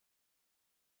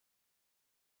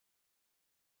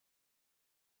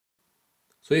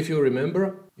So if you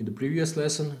remember, in the previous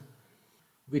lesson,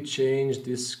 we changed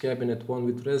this cabinet one,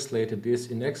 we translated this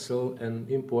in Excel and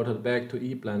imported back to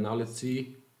ePLAN. Now let's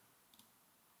see.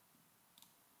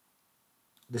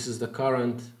 This is the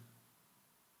current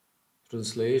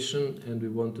translation and we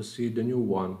want to see the new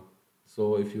one.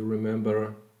 So if you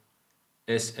remember,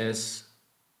 SS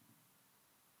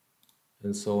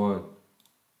and so on.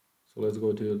 So let's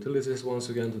go to utilities once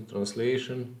again, to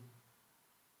translation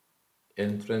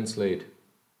and translate.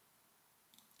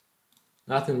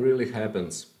 Nothing really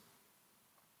happens.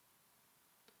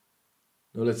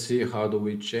 Now let's see how do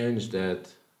we change that.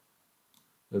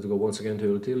 Let's go once again to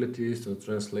utilities, to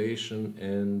translation,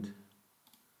 and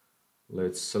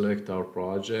let's select our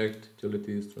project,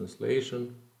 utilities,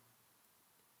 translation,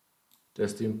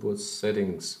 test inputs,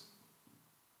 settings.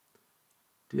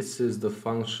 This is the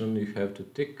function you have to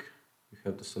tick. You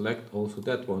have to select also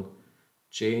that one,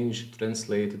 change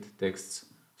translated texts.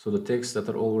 So the texts that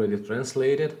are already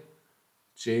translated,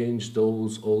 change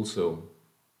those also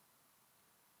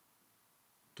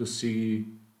to see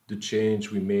the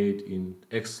change we made in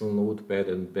Excel Notepad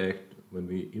and back when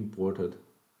we imported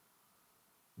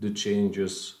the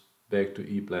changes back to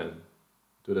ePLAN,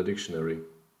 to the dictionary.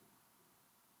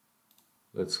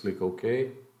 Let's click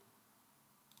OK.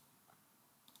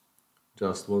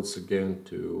 Just once again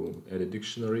to add a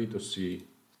dictionary to see,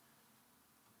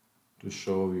 to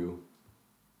show you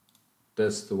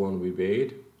that's the one we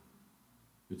made.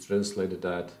 We translated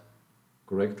that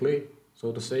correctly,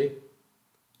 so to say.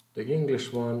 The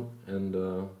English one and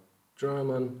the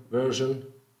German version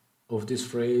of this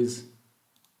phrase.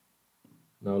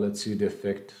 Now let's see the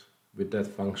effect with that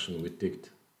function we ticked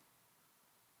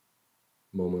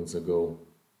moments ago.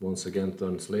 Once again,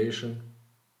 translation.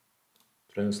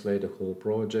 Translate the whole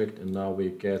project, and now we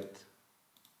get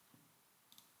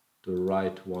the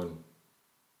right one.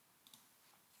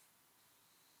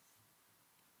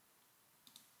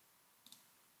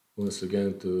 Once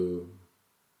again, to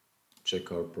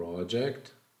check our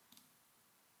project.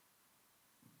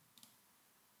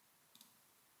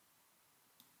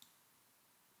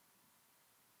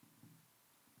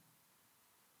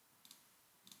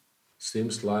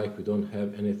 Seems like we don't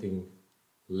have anything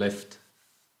left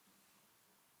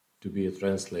to be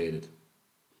translated.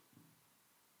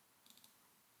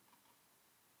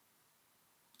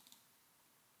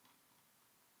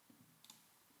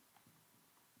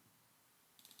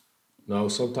 Now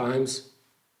sometimes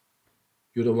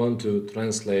you don't want to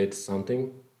translate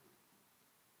something.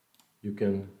 You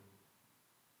can,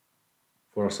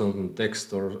 for some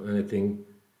text or anything,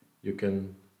 you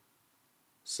can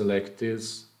select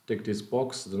this, tick this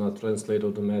box, do not translate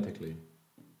automatically.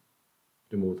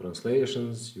 Remove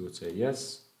translations, you would say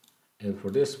yes, and for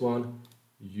this one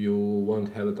you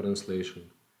won't have a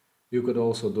translation. You could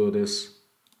also do this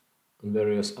in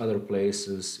various other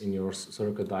places in your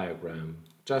circuit diagram,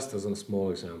 just as a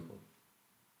small example.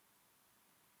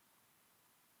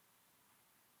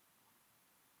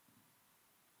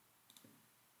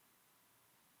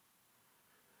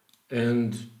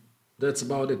 And that's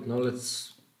about it. Now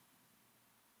let's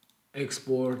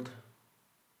export.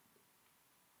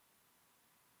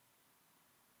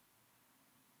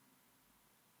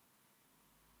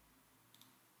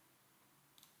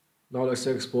 Now let's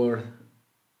export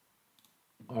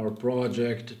our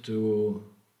project to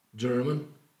German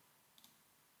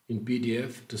in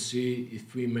PDF to see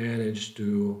if we manage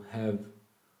to have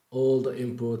all the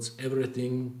inputs,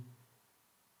 everything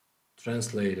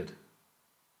translated.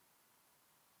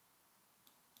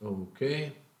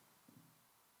 Okay.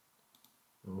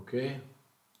 Okay.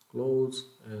 Close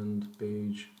and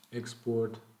page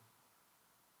export to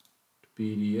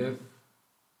PDF.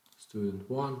 Student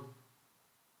 1.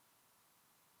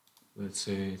 Let's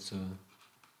say it's a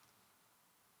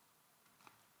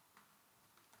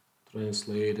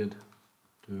translated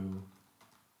to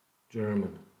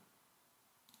German.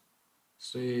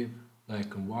 Save,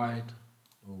 black and white,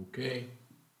 okay.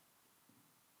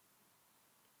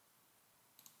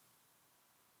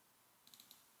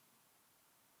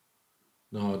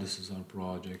 Now this is our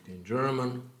project in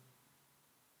German.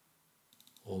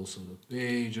 Also the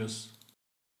pages.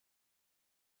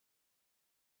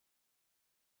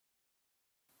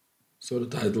 So the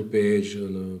title page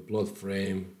and the plot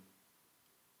frame,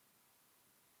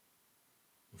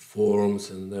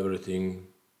 forms and everything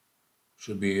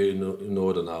should be in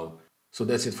order now. So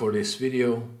that's it for this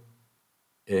video,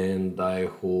 and I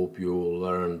hope you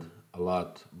learned a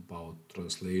lot about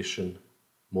translation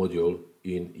module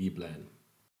in ePLAN.